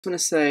Want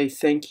to say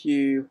thank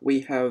you.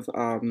 We have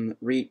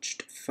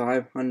reached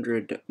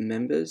 500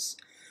 members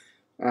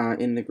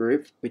in the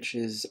group, which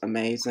is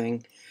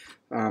amazing.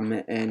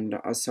 And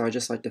so I'd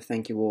just like to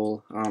thank you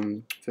all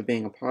for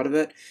being a part of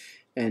it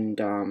and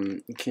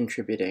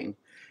contributing,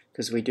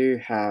 because we do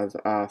have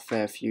a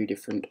fair few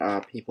different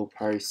people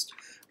post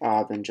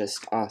than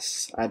just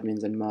us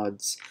admins and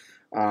mods,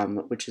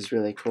 which is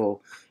really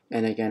cool.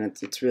 And again,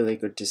 it's really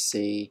good to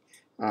see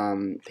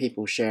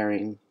people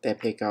sharing their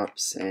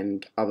pickups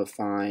and other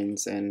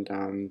finds and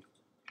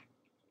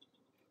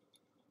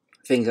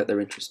things that they're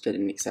interested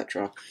in,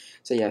 etc.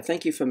 So yeah,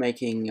 thank you for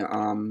making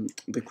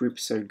the group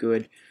so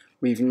good.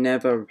 We've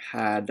never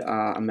had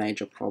a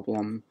major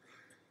problem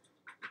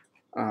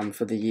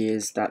for the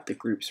years that the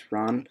group's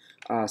run.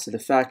 So the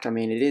fact, I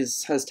mean,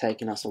 has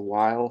taken us a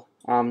while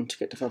to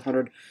get to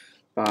 500,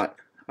 but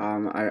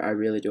I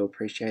really do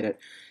appreciate it.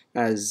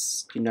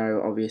 As you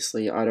know,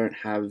 obviously, I don't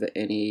have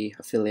any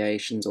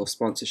affiliations or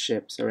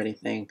sponsorships or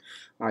anything.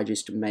 I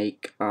just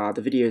make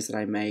the videos that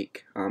I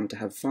make to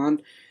have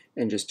fun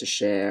and just to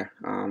share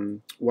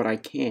what I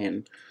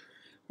can.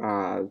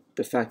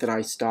 The fact that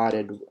I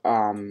started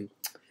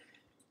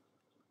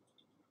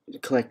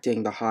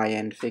collecting the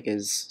high-end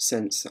figures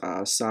since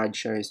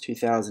Sideshow's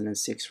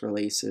 2006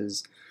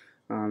 releases,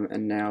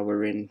 and now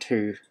we're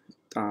into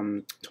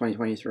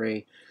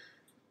 2023.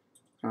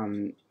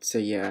 So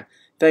yeah,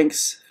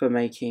 thanks for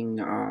making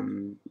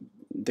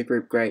the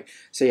group great.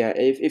 So yeah,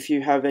 if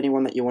you have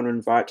anyone that you want to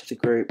invite to the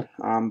group,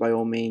 by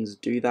all means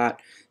do that.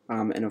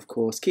 And of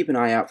course, keep an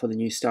eye out for the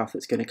new stuff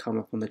that's going to come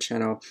up on the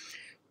channel.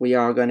 We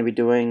are going to be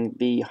doing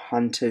the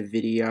Hunter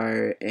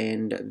video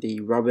and the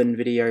Robin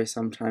video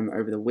sometime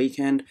over the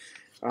weekend.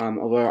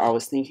 Although I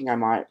was thinking I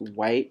might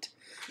wait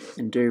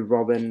and do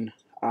Robin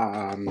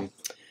the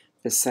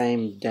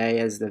same day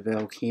as the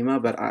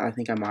Velkima, but I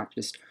think I might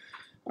just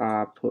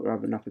put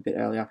Robin up a bit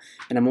earlier.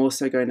 And I'm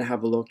also going to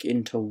have a look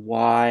into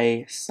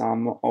why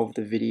some of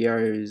the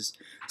videos,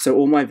 so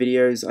all my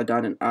videos are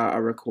done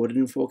are recorded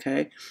in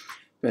 4K,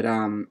 but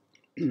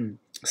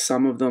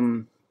some of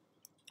them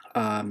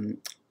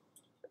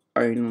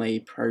only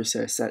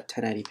process at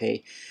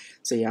 1080p.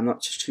 So yeah, I'm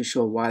not too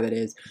sure why that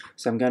is.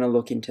 So I'm going to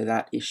look into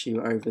that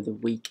issue over the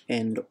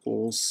weekend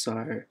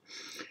also.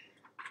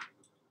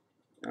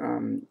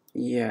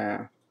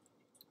 Yeah.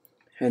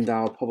 And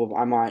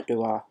I might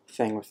do a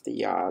thing with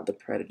the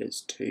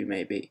Predators too,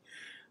 maybe.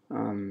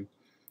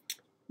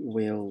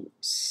 We'll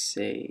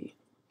see.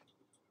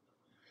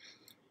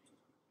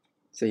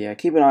 So yeah,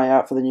 keep an eye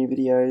out for the new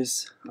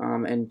videos,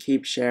 and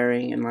keep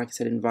sharing, and like I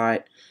said,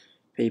 invite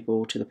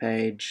people to the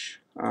page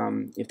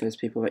if there's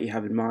people that you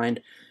have in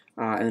mind.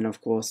 And then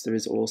of course there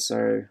is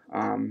also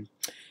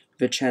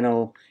the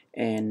channel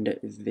and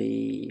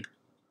the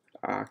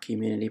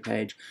community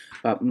page,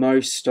 but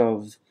most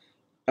of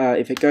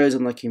if it goes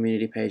on the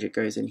community page, it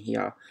goes in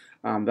here.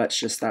 That's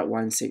just that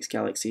 16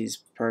 Galaxies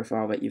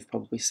profile that you've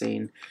probably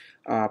seen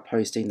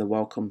posting the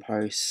welcome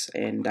posts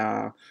and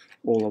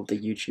all of the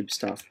YouTube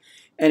stuff.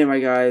 Anyway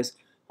guys,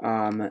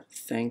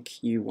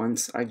 thank you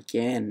once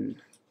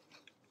again.